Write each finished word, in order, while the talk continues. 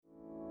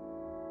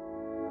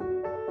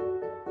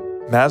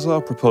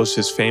Maslow proposed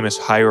his famous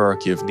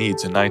hierarchy of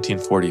needs in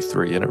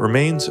 1943, and it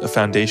remains a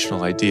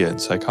foundational idea in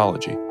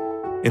psychology.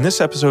 In this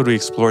episode, we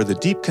explore the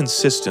deep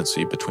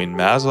consistency between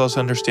Maslow's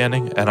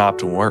understanding and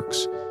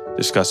OptimalWork's,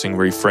 discussing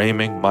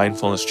reframing,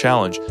 mindfulness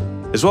challenge,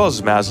 as well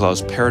as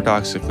Maslow's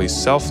paradoxically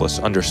selfless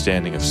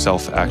understanding of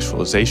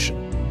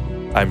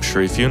self-actualization. I'm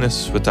Sharif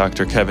Yunus with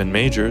Dr. Kevin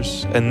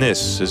Majors, and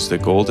this is The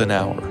Golden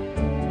Hour.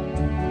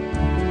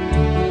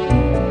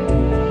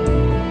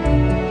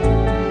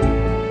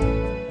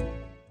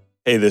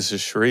 Hey, this is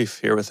Sharif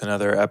here with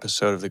another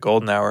episode of The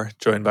Golden Hour,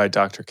 joined by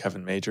Dr.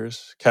 Kevin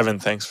Majors. Kevin,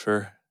 thanks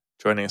for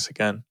joining us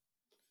again.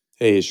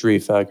 Hey,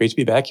 Sharif. Great to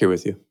be back here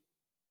with you.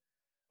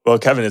 Well,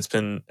 Kevin, it's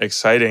been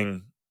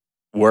exciting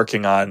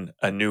working on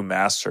a new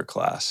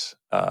masterclass.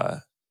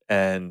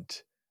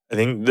 And I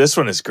think this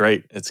one is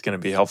great. It's going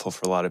to be helpful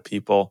for a lot of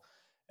people.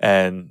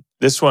 And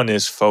this one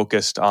is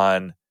focused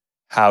on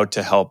how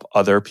to help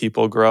other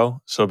people grow.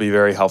 So it'll be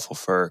very helpful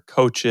for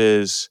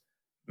coaches,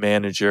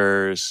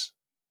 managers,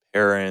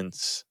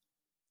 parents,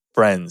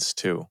 friends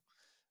too.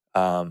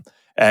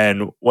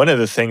 And one of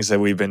the things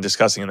that we've been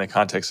discussing in the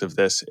context of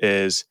this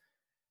is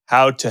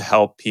how to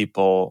help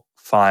people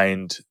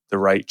find the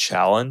right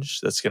challenge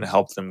that's going to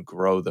help them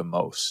grow the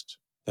most.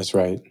 That's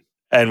right.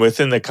 And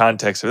within the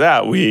context of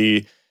that,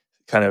 we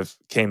kind of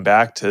came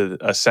back to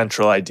a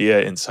central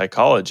idea in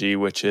psychology,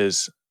 which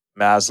is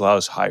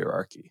Maslow's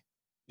hierarchy.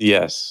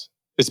 Yes.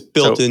 It's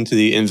built into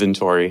the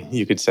inventory,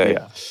 you could say.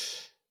 Yeah.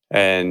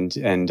 And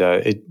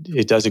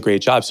it does a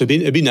great job. So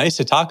it'd be nice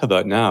to talk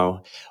about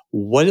now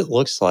what it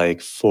looks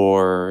like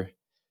for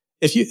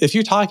if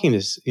you're talking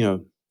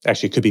to,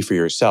 actually it could be for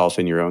yourself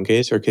in your own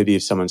case, or it could be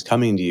if someone's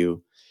coming to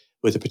you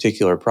with a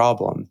particular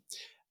problem.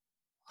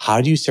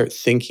 How do you start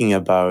thinking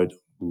about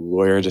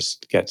where to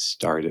get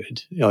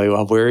started?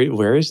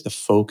 Where is the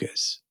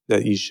focus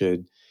that you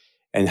should,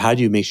 and how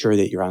do you make sure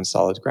that you're on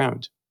solid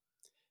ground?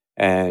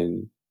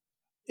 And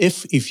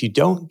if you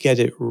don't get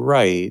it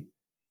right,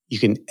 you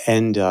can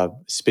end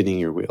up spinning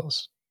your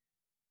wheels.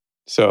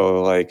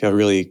 So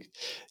you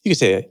could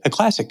say a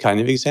classic kind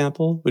of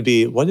example would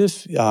be, what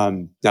if,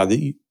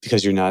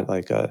 because you're not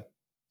like a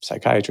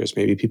psychiatrist,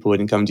 maybe people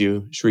wouldn't come to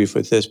you, Sharif,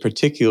 with this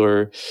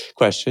particular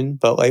question,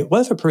 but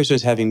what if a person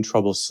is having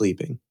trouble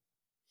sleeping?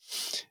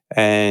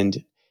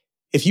 And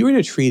if you were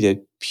to treat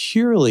it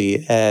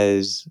purely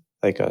as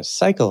like a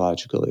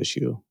psychological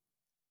issue,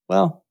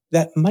 well,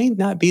 that might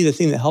not be the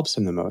thing that helps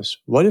them the most.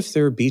 What if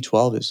their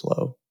B12 is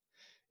low?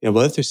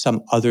 What if there's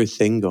some other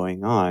thing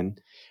going on?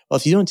 Well,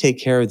 if you don't take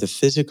care of the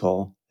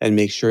physical and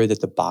make sure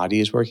that the body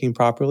is working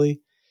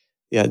properly,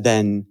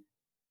 then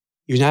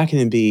you're not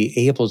going to be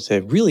able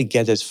to really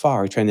get as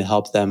far trying to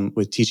help them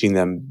with teaching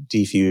them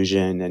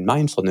diffusion and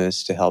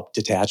mindfulness to help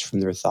detach from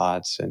their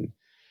thoughts and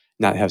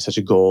not have such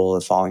a goal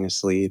of falling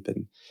asleep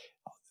and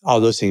all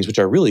those things, which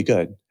are really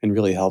good and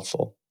really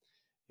helpful.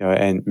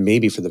 And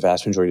maybe for the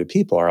vast majority of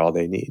people are all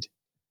they need.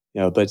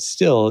 But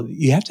still,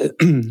 you have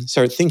to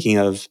start thinking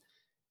of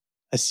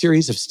a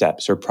series of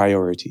steps or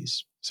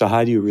priorities. So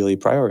how do you really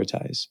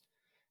prioritize?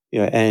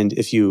 And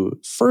if you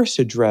first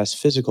address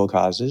physical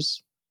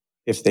causes,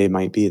 if they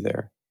might be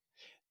there,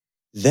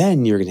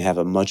 then you're going to have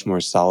a much more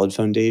solid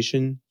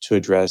foundation to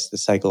address the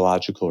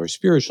psychological or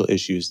spiritual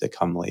issues that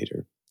come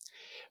later.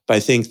 But I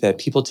think that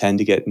people tend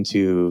to get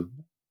into,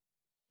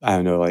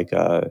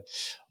 a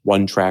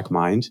one-track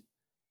mind.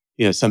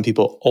 Some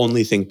people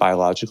only think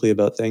biologically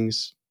about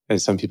things,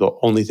 and some people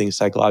only think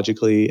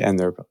psychologically, and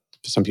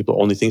some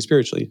people only think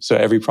spiritually. So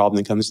every problem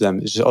that comes to them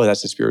is just,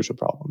 that's a spiritual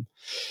problem.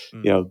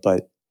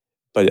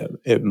 But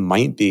it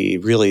might be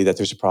really that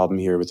there's a problem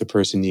here with the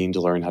person needing to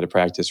learn how to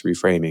practice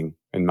reframing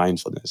and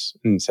mindfulness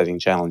and setting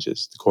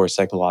challenges, the core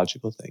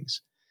psychological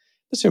things.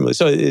 But similarly,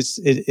 so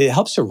it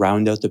helps to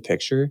round out the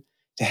picture,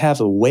 to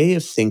have a way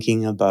of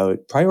thinking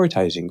about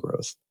prioritizing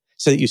growth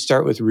so that you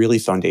start with really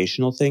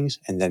foundational things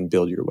and then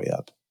build your way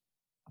up.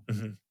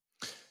 Mm-hmm.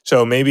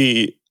 So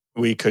maybe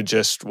we could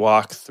just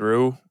walk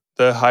through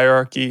the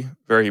hierarchy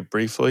very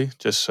briefly,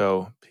 just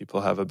so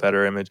people have a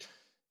better image.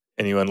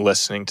 Anyone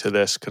listening to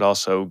this could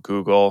also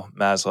Google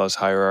Maslow's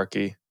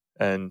hierarchy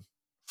and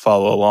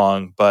follow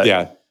along.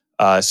 But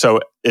so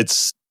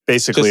it's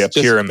basically a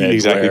pyramid.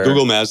 Exactly.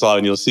 Google Maslow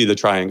and you'll see the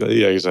triangle.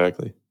 Yeah,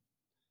 exactly.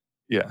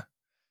 Yeah.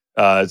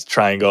 It's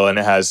triangle, and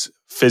it has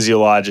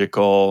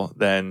physiological,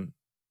 then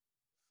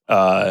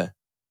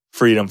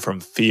freedom from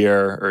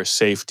fear or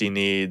safety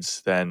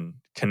needs, then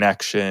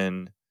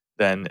connection,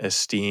 then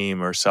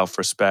esteem or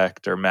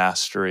self-respect or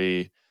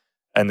mastery,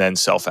 and then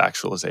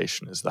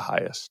self-actualization is the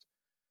highest.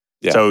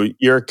 Yeah. So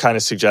you're kind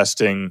of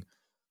suggesting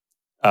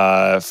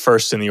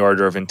first in the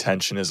order of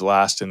intention is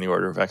last in the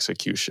order of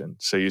execution.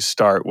 So you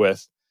start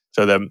with,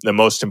 the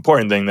most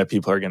important thing that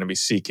people are going to be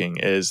seeking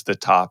is the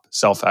top,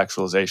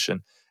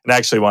 self-actualization. And I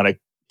actually want to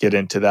get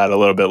into that a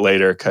little bit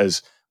later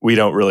because we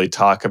don't really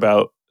talk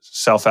about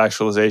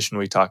self-actualization.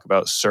 We talk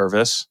about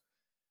service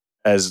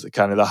as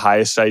kind of the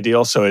highest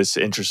ideal. So it's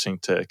interesting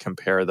to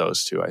compare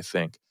those two, I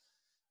think.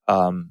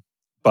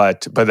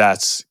 But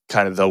that's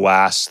kind of the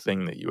last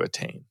thing that you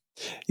attain.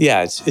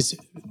 Yeah, it's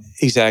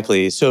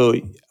exactly. So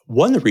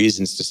One of the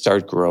reasons to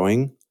start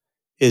growing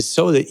is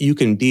so that you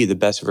can be the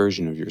best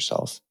version of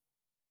yourself.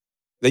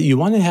 That you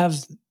want to have,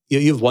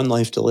 you have one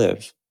life to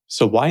live.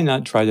 So why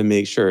not try to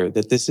make sure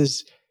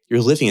that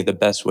you're living it the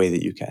best way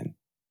that you can?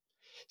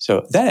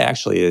 So that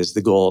actually is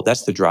the goal.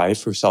 That's the drive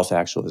for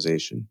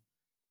self-actualization.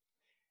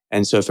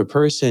 And so if a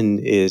person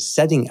is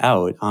setting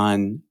out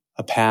on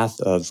a path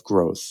of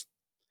growth,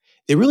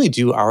 they really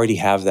do already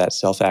have that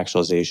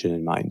self-actualization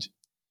in mind.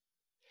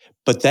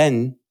 But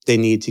then they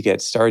need to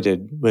get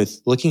started with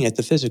looking at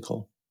the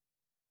physical.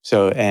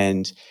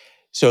 When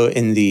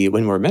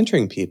we're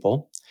mentoring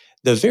people,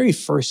 the very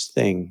first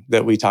thing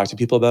that we talk to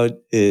people about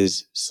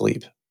is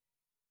sleep.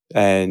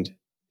 And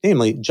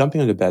namely,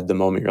 jumping into bed the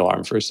moment your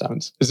alarm first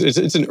sounds.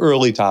 It's an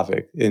early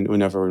topic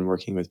whenever we're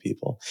working with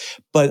people.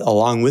 But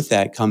along with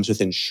that comes with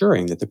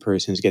ensuring that the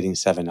person is getting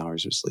 7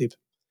 hours of sleep.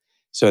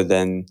 So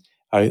then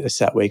a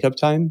set wake up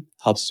time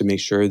helps to make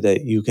sure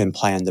that you can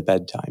plan the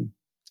bedtime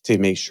to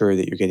make sure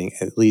that you're getting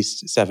at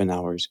least 7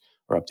 hours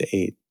or up to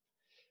 8.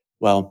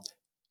 Well,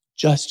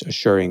 just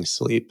assuring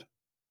sleep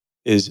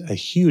is a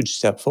huge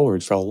step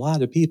forward for a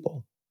lot of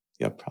people.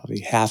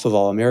 Probably half of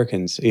all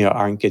Americans,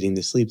 aren't getting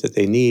the sleep that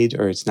they need,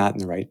 or it's not in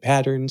the right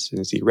patterns, and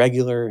it's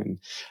irregular and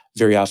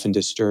very often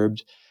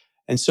disturbed.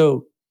 And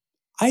so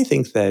I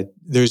think that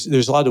there's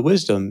a lot of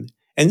wisdom,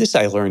 and this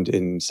I learned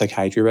in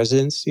psychiatry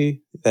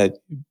residency, that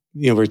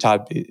we're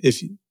taught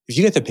if you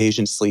get the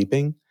patient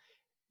sleeping,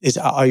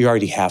 you're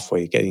already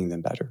halfway getting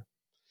them better.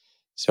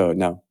 So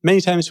now,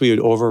 many times we would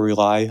over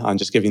rely on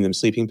just giving them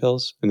sleeping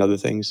pills and other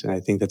things, and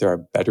I think that there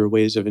are better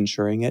ways of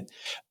ensuring it,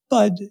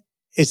 but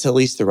it's at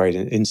least the right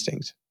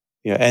instinct.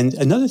 And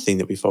another thing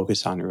that we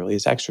focus on early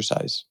is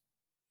exercise.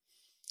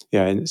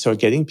 And so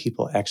getting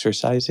people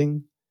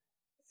exercising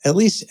at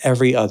least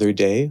every other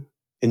day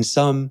in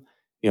some,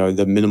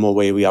 the minimal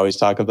way we always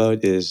talk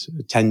about is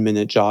a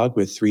 10-minute jog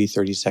with 3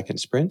 30-second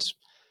sprints.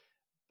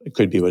 It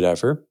could be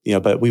whatever,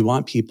 but we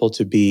want people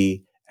to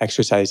be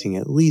exercising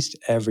at least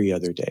every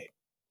other day.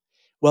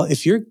 Well,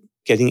 if you're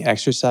getting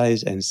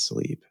exercise and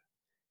sleep,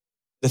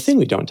 the thing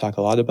we don't talk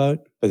a lot about,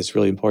 but it's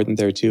really important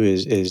there too,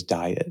 is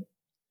diet.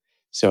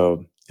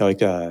 So,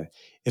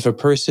 if a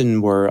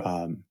person were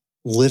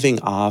living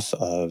off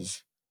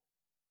of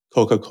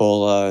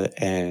Coca-Cola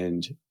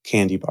and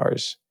candy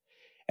bars,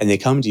 and they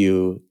come to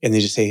you and they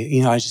just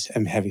say,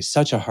 I'm having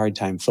such a hard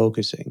time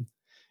focusing.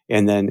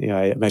 And then,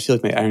 I feel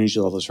like my energy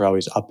levels are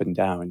always up and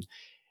down.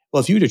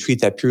 Well, if you were to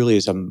treat that purely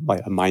as a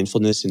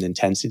mindfulness and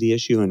intensity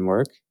issue in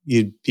work,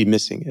 you'd be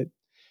missing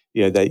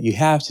it. That you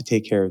have to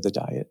take care of the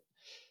diet.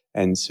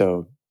 And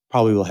so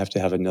probably we'll have to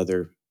have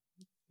another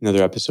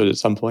episode at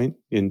some point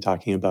in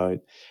talking about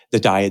the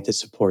diet that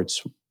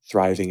supports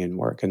thriving in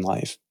work and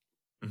life.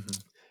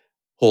 Mm-hmm.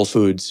 Whole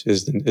foods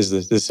is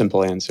the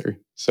simple answer.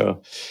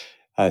 So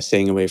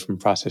staying away from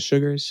processed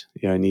sugars,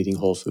 and eating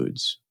whole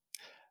foods.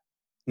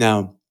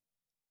 Now,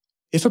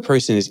 if a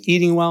person is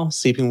eating well,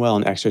 sleeping well,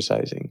 and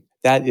exercising,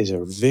 that is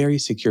a very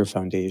secure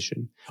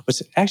foundation.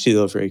 What's actually,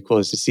 though, very cool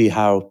is to see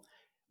how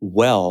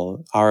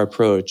well our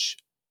approach,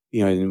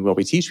 and what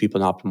we teach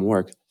people in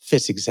OptimalWork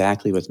fits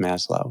exactly with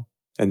Maslow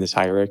and this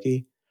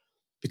hierarchy.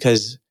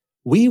 Because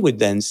we would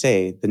then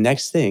say the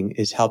next thing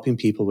is helping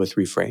people with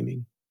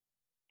reframing.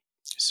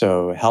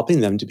 So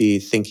helping them to be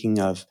thinking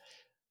of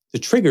the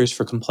triggers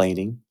for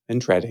complaining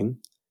and dreading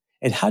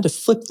and how to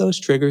flip those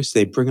triggers so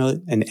they bring out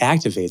and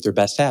activate their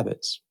best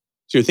habits.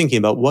 So you're thinking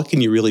about what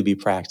can you really be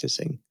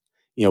practicing?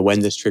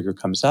 When this trigger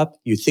comes up,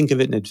 you think of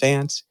it in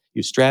advance,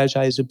 you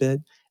strategize a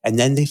bit, and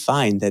then they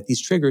find that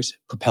these triggers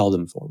propel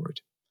them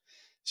forward.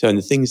 So in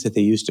the things that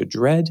they used to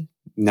dread,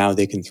 now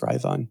they can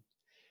thrive on.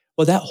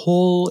 Well, that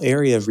whole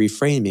area of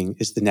reframing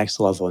is the next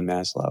level in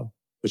Maslow,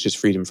 which is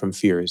freedom from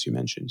fear, as you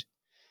mentioned.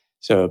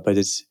 So, but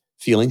it's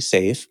feeling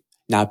safe,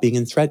 not being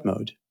in threat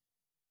mode.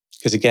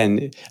 Because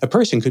again, a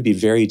person could be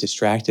very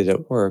distracted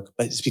at work,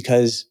 but it's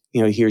because,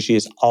 he or she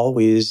is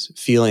always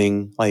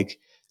feeling like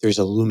there's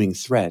a looming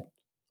threat,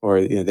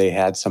 or, they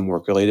had some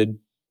work-related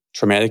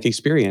traumatic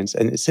experience.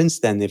 And since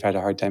then, they've had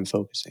a hard time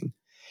focusing.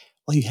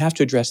 Well, you have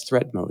to address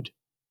threat mode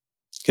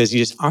because you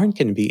just aren't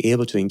going to be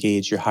able to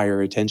engage your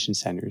higher attention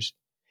centers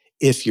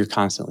if you're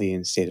constantly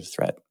in a state of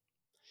threat.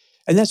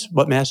 And that's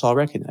what Maslow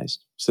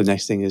recognized. So the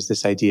next thing is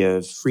this idea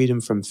of freedom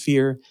from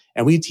fear.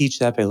 And we teach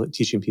that by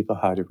teaching people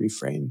how to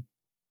reframe.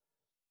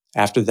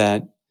 After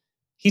that,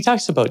 he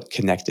talks about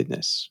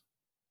connectedness,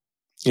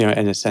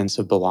 and a sense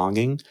of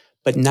belonging,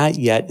 but not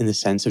yet in the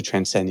sense of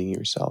transcending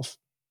yourself.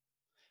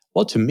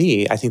 Well, to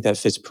me, I think that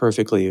fits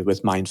perfectly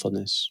with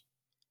mindfulness.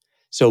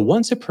 So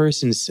once a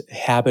person's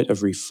habit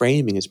of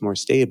reframing is more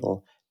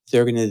stable,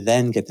 they're going to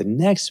then get the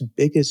next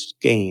biggest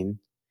gain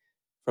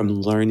from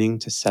learning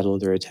to settle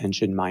their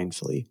attention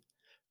mindfully.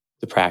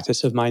 The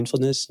practice of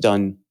mindfulness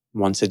done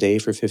once a day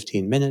for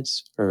 15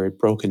 minutes or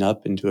broken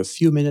up into a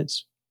few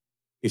minutes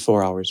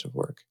before hours of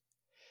work.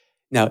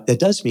 Now, that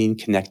does mean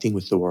connecting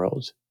with the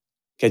world,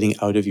 getting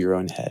out of your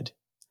own head.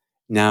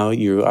 Now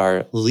you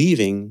are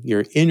leaving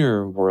your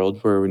inner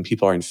world where when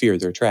people are in fear,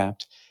 they're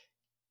trapped,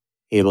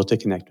 able to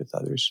connect with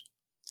others.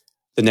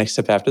 The next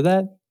step after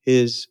that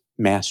is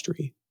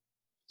mastery.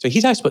 So he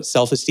talks about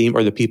self-esteem,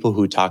 or the people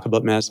who talk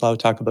about Maslow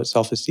talk about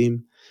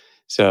self-esteem.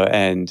 So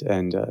and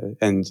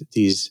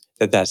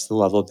that's the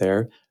level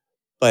there.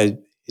 But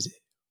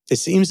it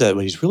seems that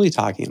what he's really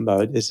talking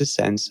about is a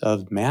sense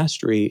of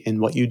mastery in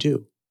what you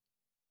do.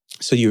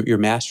 So you're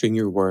mastering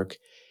your work.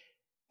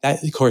 That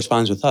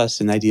corresponds with us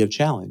an idea of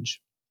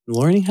challenge.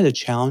 Learning how to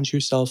challenge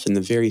yourself in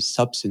the very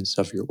substance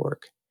of your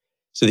work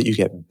so that you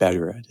get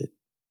better at it.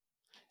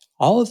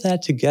 All of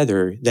that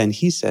together, then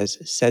he says,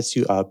 sets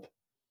you up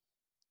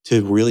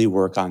to really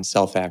work on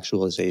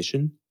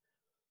self-actualization,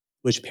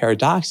 which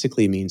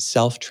paradoxically means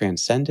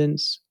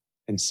self-transcendence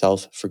and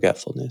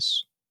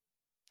self-forgetfulness.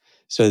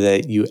 So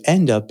that you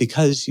end up,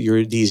 because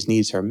these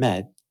needs are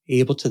met,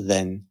 able to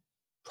then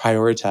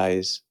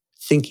prioritize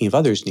thinking of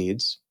others'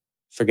 needs,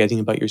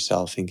 forgetting about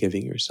yourself and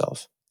giving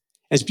yourself.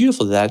 And it's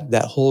beautiful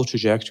that whole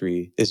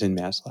trajectory is in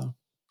Maslow.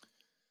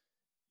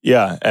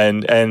 Yeah,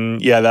 and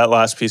yeah, that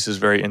last piece is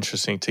very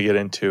interesting to get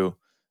into.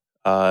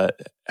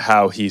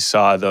 How he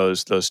saw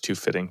those two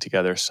fitting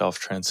together: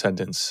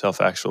 self-transcendence,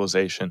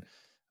 self-actualization.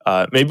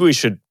 Maybe we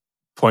should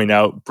point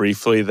out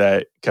briefly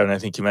that, Kevin, I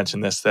think you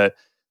mentioned this, that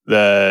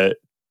the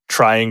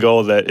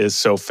triangle that is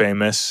so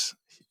famous,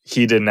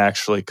 he didn't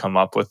actually come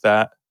up with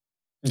that.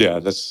 Yeah,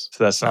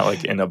 So that's not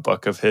like in a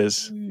book of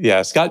his.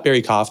 Yeah, Scott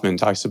Barry Kaufman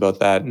talks about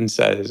that and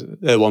says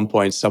at one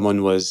point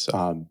someone was,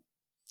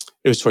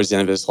 it was towards the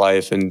end of his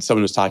life, and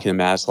someone was talking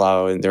to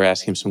Maslow and they're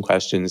asking him some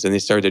questions, and they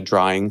started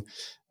drawing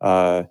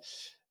the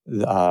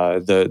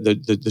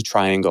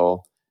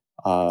triangle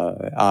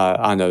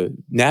on a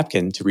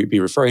napkin to be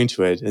referring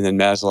to it, and then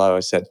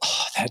Maslow said,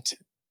 "Oh, that."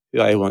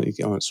 I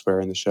won't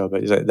swear in the show,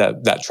 but he's like,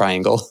 that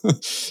triangle.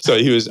 So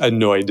he was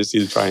annoyed to see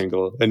the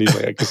triangle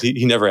anyway, because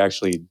he never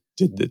actually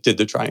did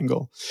the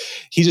triangle.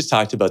 He just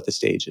talked about the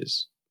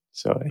stages.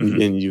 So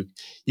and you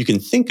can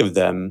think of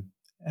them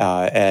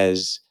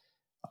as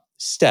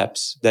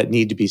steps that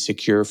need to be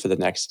secure for the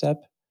next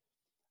step.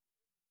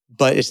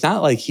 But it's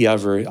not like he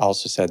ever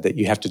also said that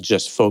you have to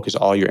just focus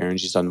all your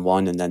energies on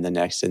one and then the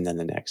next and then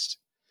the next.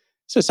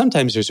 So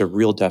sometimes there's a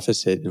real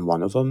deficit in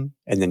one of them,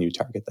 and then you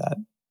target that.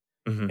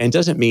 And it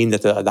doesn't mean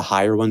that the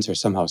higher ones are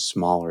somehow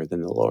smaller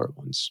than the lower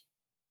ones.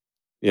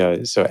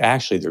 Yeah, so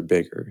actually they're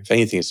bigger. If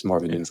anything, it's more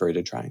of an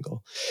inverted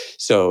triangle.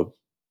 So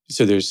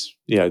there's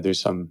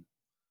some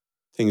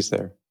things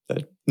there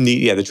that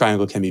the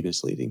triangle can be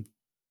misleading.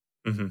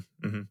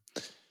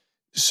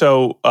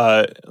 So,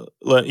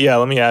 let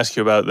me ask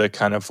you about the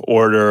kind of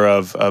order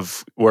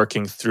of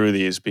working through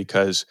these,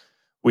 because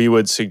we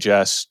would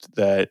suggest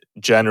that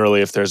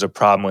generally, if there's a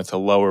problem with a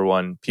lower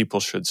one,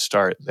 people should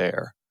start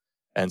there.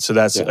 And so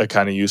that's a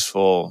kind of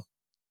useful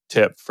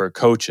tip for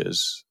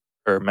coaches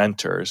or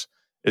mentors,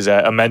 is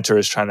that a mentor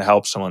is trying to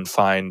help someone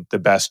find the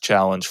best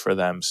challenge for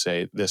them,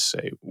 say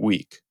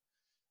week.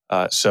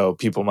 So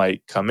people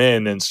might come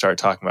in and start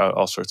talking about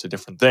all sorts of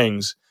different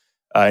things,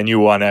 and you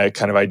want to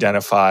kind of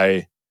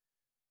identify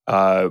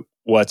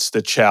what's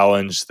the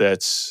challenge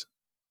that's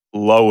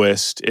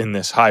lowest in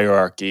this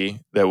hierarchy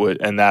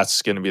and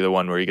that's going to be the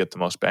one where you get the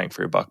most bang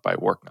for your buck by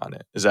working on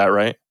it. Is that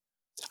right?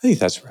 I think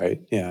that's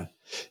right. Yeah.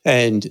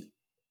 And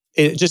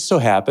it just so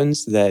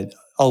happens that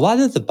a lot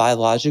of the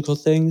biological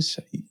things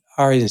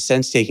are in a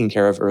sense taken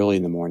care of early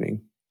in the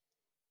morning.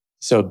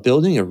 So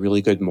building a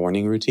really good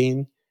morning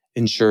routine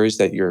ensures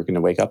that you're going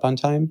to wake up on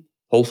time.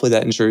 Hopefully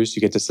that ensures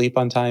you get to sleep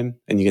on time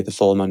and you get the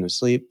full amount of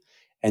sleep.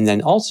 And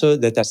then also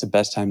that's the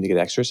best time to get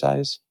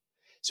exercise.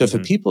 So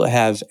if people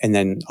have, and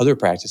then other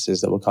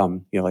practices that will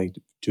come, like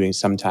doing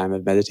some time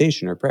of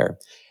meditation or prayer.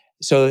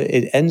 So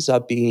it ends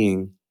up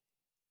being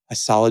a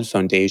solid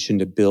foundation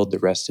to build the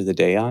rest of the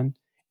day on.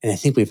 And I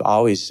think we've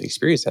always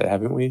experienced that,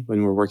 haven't we?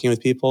 When we're working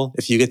with people,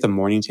 if you get the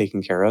morning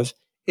taken care of,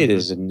 it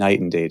is a night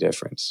and day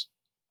difference.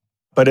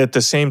 But at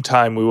the same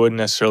time, we wouldn't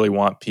necessarily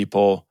want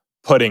people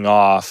putting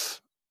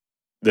off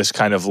this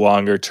kind of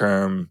longer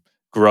term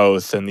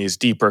growth and these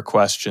deeper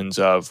questions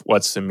of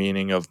what's the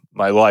meaning of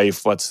my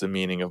life? What's the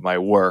meaning of my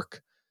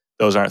work?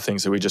 Those aren't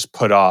things that we just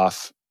put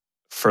off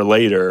for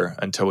later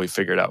until we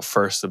figured out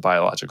first the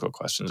biological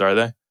questions, are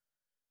they?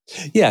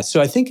 Yeah,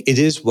 so I think it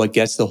is what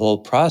gets the whole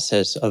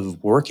process of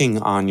working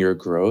on your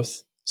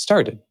growth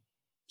started.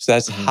 So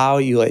that's how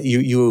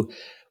you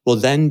will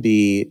then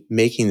be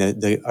making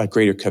a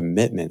greater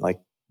commitment, like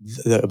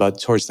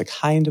about towards the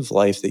kind of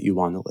life that you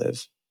want to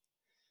live.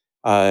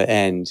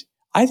 And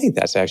I think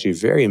that's actually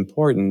very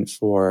important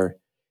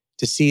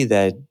to see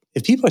that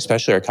if people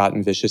especially are caught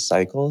in vicious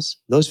cycles,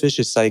 those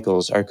vicious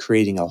cycles are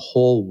creating a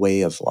whole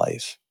way of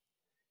life.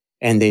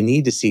 And they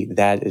need to see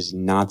that is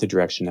not the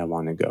direction I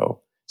want to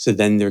go. So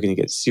then they're going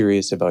to get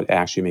serious about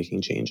actually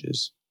making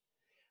changes.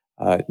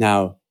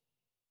 Now,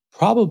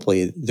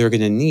 probably they're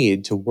going to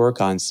need to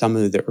work on some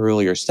of the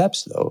earlier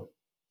steps, though.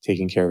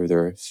 Taking care of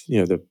their,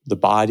 the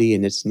body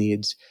and its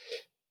needs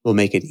will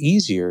make it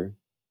easier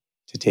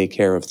to take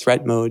care of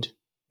threat mode.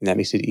 And that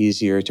makes it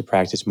easier to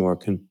practice more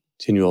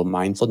continual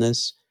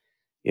mindfulness,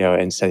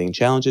 and setting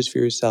challenges for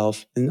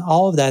yourself. And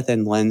all of that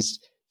then lends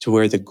to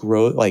where the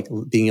growth, like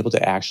being able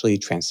to actually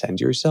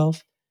transcend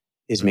yourself,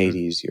 is made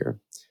easier.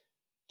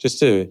 Just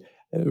to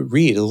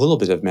read a little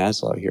bit of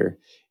Maslow here.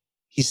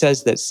 He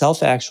says that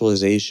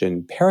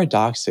self-actualization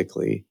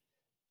paradoxically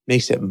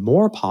makes it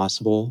more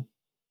possible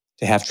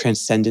to have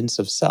transcendence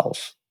of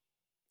self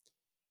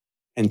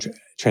and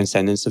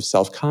transcendence of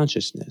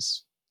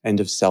self-consciousness and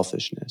of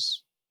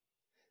selfishness.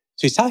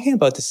 So he's talking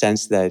about the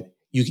sense that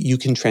you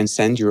can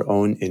transcend your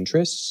own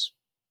interests,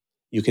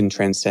 you can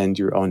transcend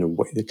your own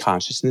the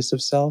consciousness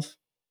of self,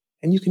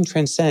 and you can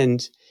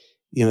transcend,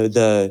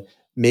 the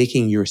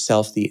making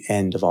yourself the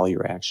end of all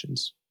your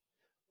actions.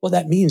 Well,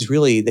 that means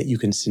really that you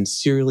can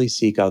sincerely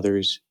seek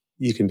others,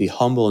 you can be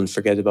humble and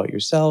forget about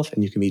yourself,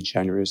 and you can be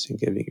generous in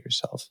giving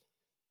yourself.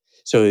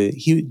 So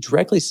he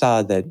directly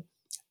saw that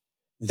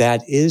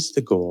that is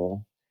the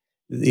goal,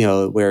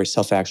 where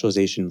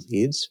self-actualization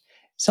leads.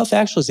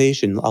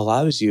 Self-actualization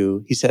allows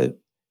you, he said,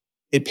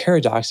 it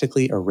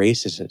paradoxically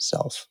erases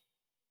itself.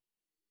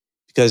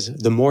 Because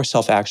the more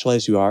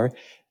self-actualized you are,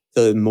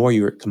 the more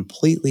you're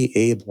completely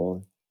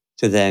able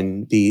to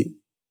then be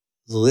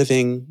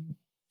living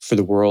for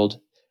the world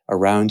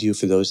around you,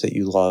 for those that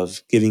you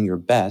love, giving your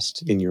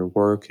best in your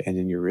work and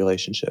in your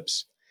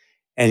relationships.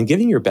 And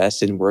giving your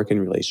best in work and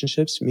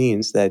relationships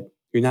means that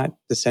you're not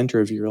the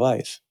center of your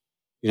life.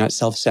 You're not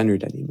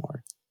self-centered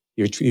anymore.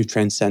 You've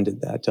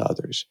transcended that to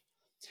others.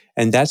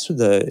 And that's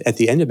at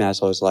the end of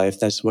Maslow's life,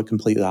 that's what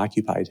completely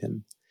occupied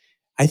him.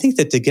 I think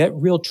that to get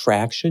real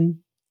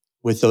traction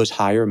with those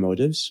higher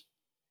motives,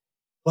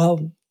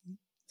 well,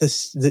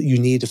 that you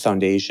need a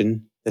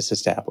foundation that's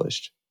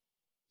established.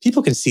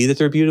 People can see that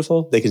they're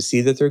beautiful. They can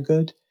see that they're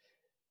good.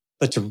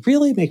 But to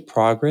really make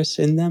progress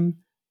in them,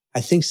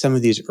 I think some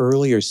of these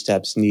earlier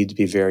steps need to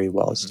be very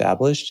well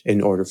established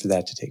in order for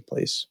that to take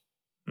place.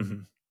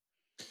 Mm-hmm.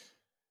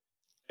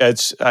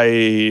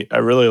 I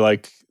really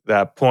like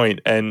that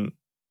point, and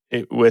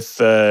with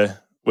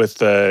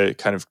the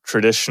kind of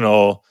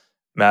traditional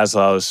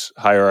Maslow's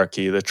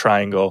hierarchy, the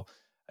triangle.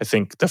 I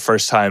think the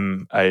first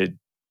time I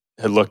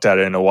had looked at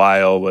it in a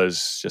while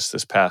was just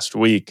this past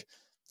week,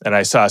 and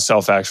I saw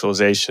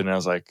self-actualization, and I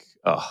was like,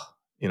 oh,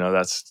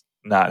 that's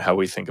not how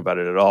we think about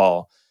it at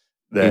all.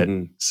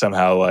 That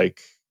somehow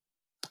like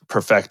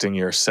perfecting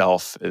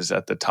yourself is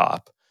at the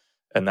top,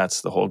 and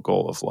that's the whole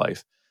goal of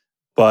life.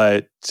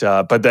 But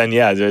then,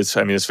 yeah,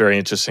 it's very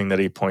interesting that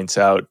he points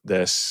out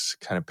this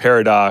kind of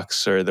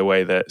paradox, or the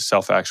way that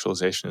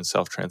self-actualization and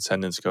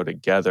self-transcendence go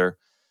together.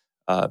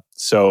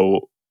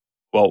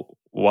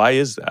 Why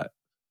is that?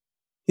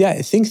 Yeah,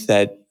 I think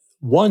that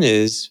one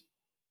is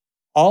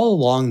all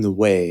along the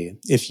way,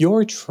 if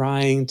you're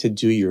trying to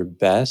do your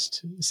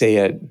best, say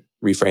at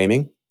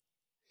reframing,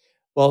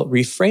 well,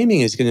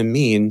 reframing is going to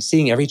mean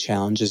seeing every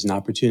challenge as an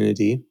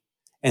opportunity,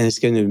 and it's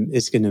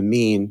going to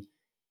mean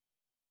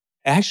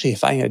actually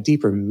finding a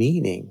deeper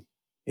meaning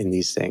in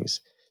these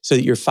things, so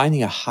that you're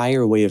finding a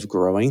higher way of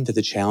growing that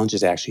the challenge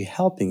is actually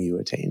helping you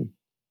attain.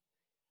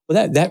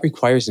 Well, that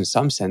requires, in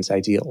some sense,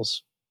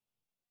 ideals.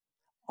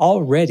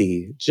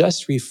 Already,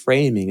 just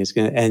reframing is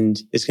going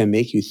to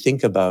make you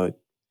think about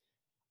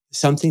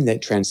something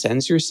that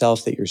transcends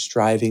yourself, that you're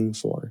striving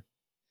for.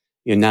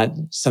 Not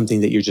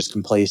something that you're just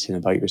complacent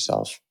about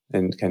yourself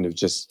and kind of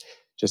just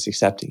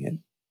accepting it.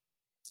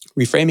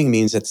 Reframing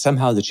means that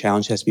somehow the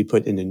challenge has to be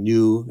put in a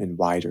new and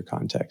wider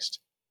context.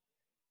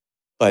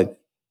 But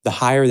the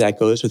higher that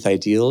goes with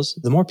ideals,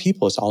 the more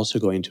people it's also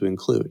going to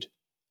include.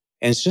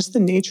 And it's just the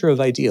nature of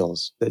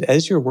ideals that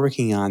as you're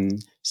working on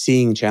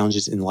seeing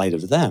challenges in light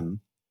of them,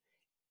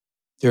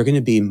 they're going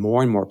to be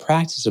more and more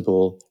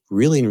practicable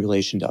really in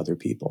relation to other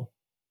people.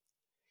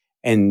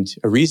 And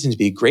a reason to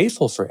be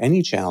grateful for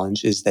any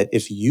challenge is that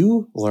if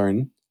you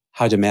learn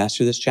how to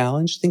master this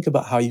challenge, think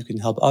about how you can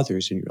help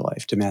others in your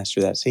life to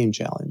master that same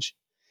challenge.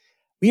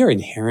 We are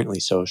inherently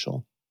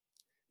social.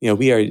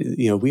 We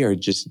are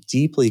just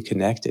deeply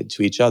connected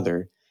to each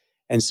other.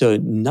 And so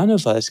none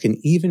of us can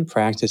even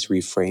practice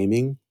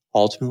reframing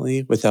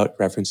ultimately without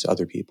reference to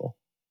other people.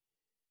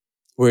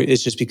 Where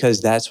it's just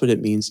because that's what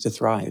it means to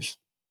thrive.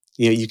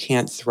 You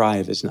can't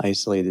thrive as an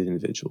isolated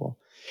individual.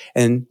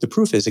 And the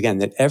proof is, again,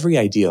 that every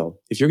ideal,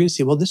 if you're going to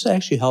say, well, this will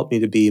actually help me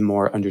to be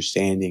more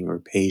understanding or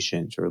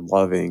patient or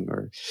loving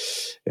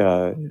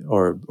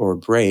or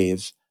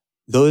brave,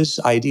 those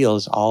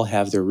ideals all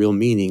have their real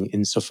meaning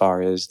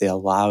insofar as they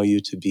allow you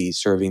to be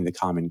serving the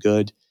common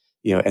good,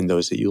 and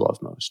those that you love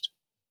most.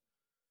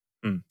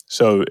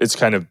 So it's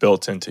kind of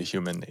built into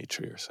human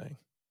nature, you're saying?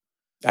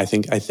 I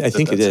think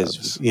it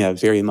is. Yeah,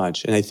 very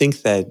much. And I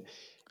think that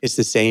it's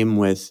the same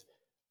with,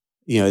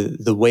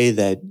 the way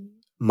that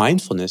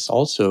mindfulness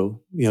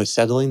also,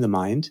 settling the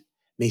mind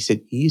makes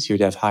it easier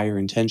to have higher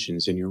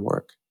intentions in your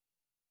work.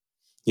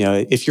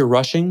 If you're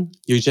rushing,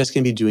 you're just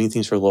going to be doing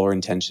things for lower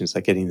intentions,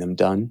 like getting them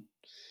done,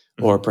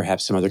 or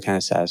perhaps some other kind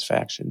of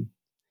satisfaction.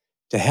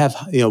 To have,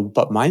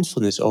 but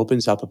mindfulness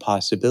opens up a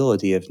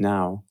possibility of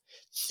now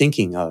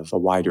thinking of a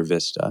wider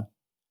vista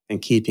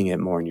and keeping it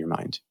more in your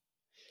mind.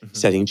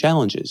 Setting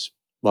challenges.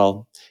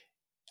 Well,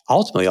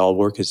 ultimately, all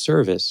work is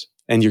service.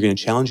 And you're going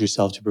to challenge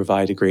yourself to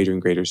provide a greater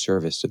and greater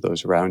service to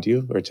those around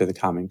you or to the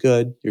common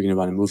good. You're going to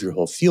want to move your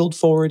whole field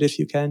forward if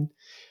you can.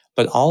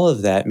 But all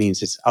of that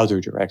means it's other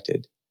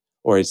directed.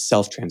 or it's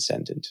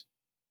self-transcendent.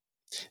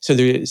 So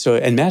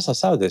and Maslow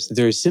saw this,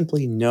 there is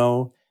simply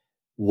no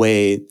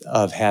way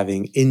of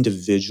having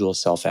individual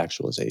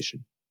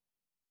self-actualization.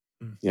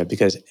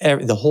 Because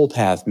the whole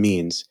path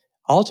means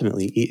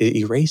ultimately it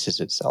erases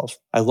itself.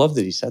 I love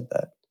that he said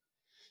that.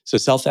 So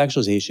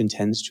self-actualization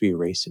tends to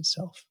erase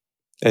itself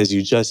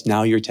as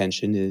now your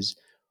attention is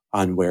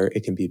on where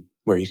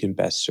you can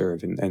best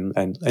serve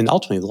and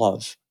ultimately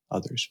love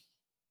others.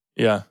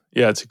 Yeah.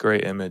 It's a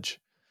great image.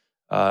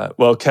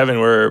 Well, Kevin,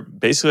 we're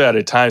basically out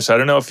of time. So I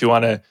don't know if you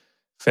want to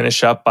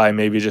finish up by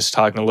maybe just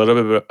talking a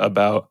little bit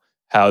about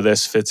how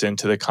this fits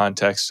into the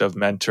context of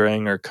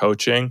mentoring or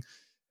coaching,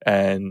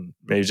 and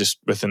maybe just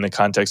within the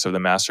context of the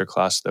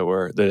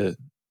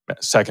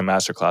second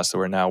masterclass that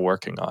we're now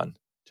working on,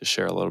 to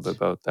share a little bit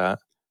about that.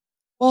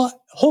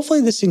 Well,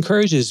 hopefully this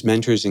encourages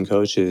mentors and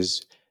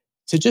coaches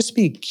to just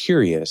be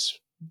curious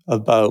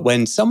about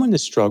when someone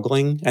is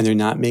struggling and they're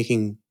not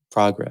making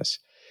progress.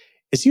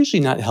 It's usually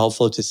not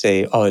helpful to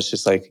say, oh, it's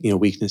just like,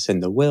 weakness in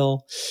the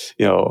will,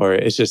 or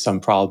it's just some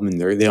problem and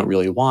they don't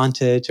really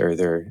want it, or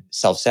they're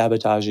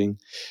self-sabotaging,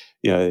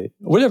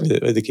 whatever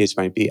the case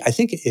might be. I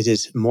think it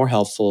is more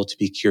helpful to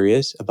be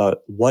curious about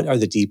what are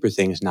the deeper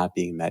things not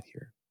being met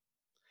here.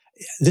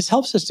 This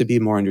helps us to be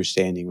more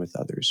understanding with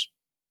others.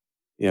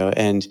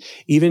 And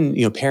even,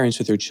 parents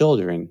with their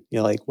children,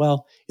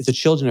 well, if the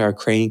children are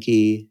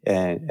cranky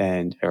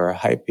and are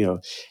hype,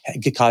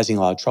 causing a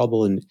lot of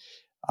trouble and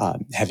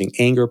having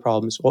anger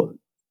problems, well,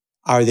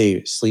 are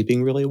they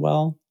sleeping really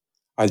well?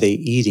 Are they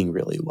eating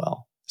really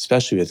well?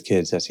 Especially with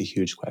kids, that's a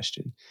huge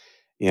question.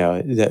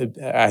 Are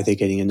they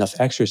getting enough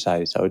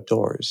exercise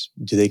outdoors?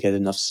 Do they get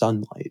enough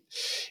sunlight?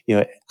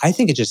 I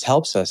think it just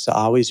helps us to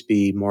always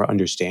be more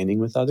understanding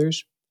with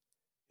others,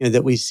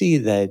 that we see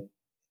that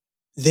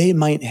they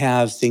might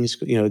have things,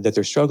 that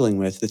they're struggling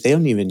with that they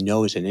don't even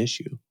know is an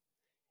issue.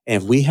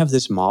 And if we have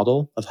this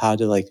model of how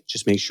to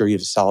just make sure you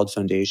have a solid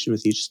foundation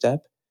with each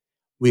step,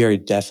 we are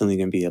definitely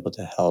going to be able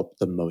to help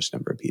the most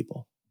number of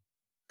people.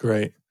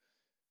 Great.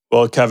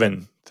 Well,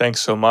 Kevin, thanks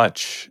so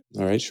much.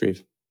 All right,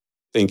 Shreve.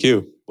 Thank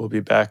you. We'll be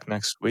back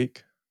next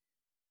week.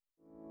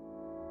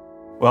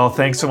 Well,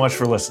 thanks so much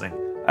for listening.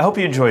 I hope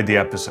you enjoyed the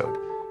episode.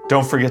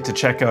 Don't forget to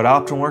check out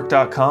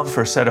OptimalWork.com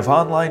for a set of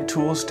online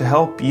tools to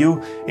help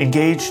you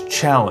engage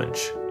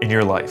challenge in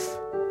your life.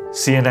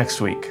 See you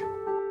next week.